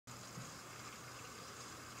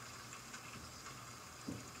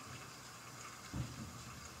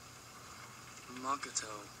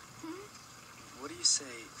Makoto, what do you say?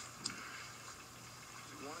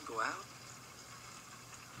 You want to go out?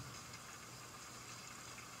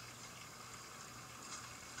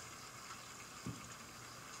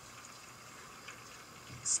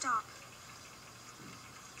 Stop.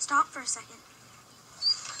 Stop for a second.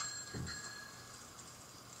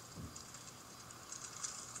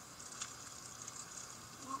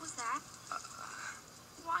 What was that?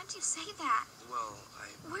 Why'd you say that? Well,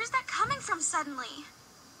 Where's that coming from suddenly?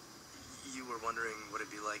 You were wondering what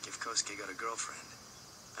it'd be like if Kosuke got a girlfriend.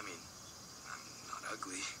 I mean, I'm not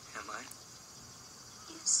ugly, am I?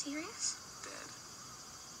 You serious? Dead.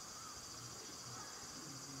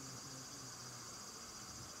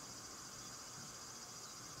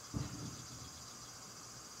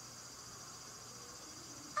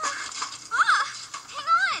 Hang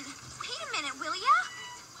on! Wait a minute, will ya?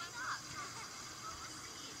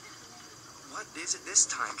 What is it this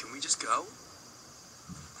time? Can we just go?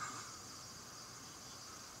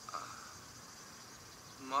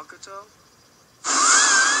 Makoto?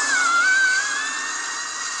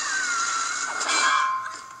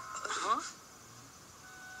 Huh?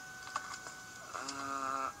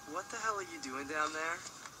 What the hell are you doing down there?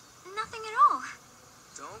 Nothing at all.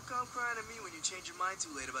 Don't come crying to me when you change your mind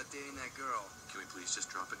too late about dating that girl. Can we please just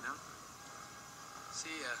drop it now?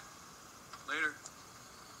 See ya. Later.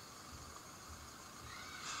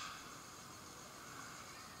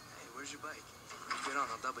 Hey, where's your bike? Get on,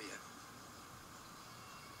 I'll double you.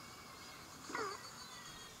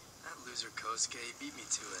 That loser Kosuke beat me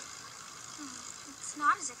to it. It's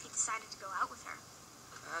not as if he decided to go out with her.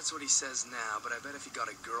 That's what he says now, but I bet if he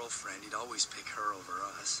got a girlfriend, he'd always pick her over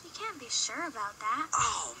us. You can't be sure about that.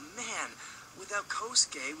 Oh, man. Without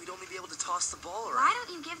Kosuke, we'd only be able to toss the ball around. Why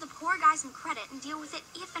don't you give the poor guy some credit and deal with it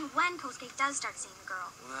if and when Kosuke does start seeing the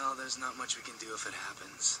girl? Well, there's not much we can do if it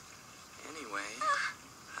happens. Anyway,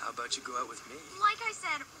 how about you go out with me? Like I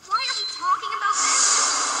said, why are we talking about this?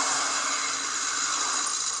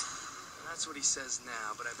 That's what he says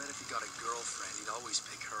now, but I bet if he got a girlfriend, he'd always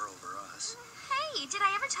pick her over us. Hey, did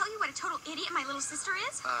I ever tell you what a total idiot my little sister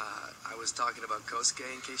is? I was talking about Kosuke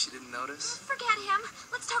in case you didn't notice. Forget him.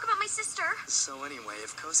 Let's talk about my sister. So anyway,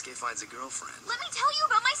 if Kosuke finds a girlfriend... Let me tell you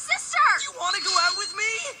about my sister! You want to go out with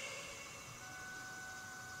me?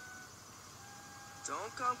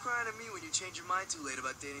 Don't come crying to me when you change your mind too late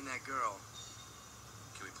about dating that girl.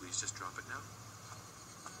 Can we please just drop it now?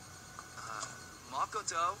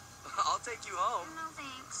 Makoto, I'll take you home. No,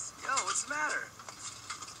 thanks. Yo, what's the matter?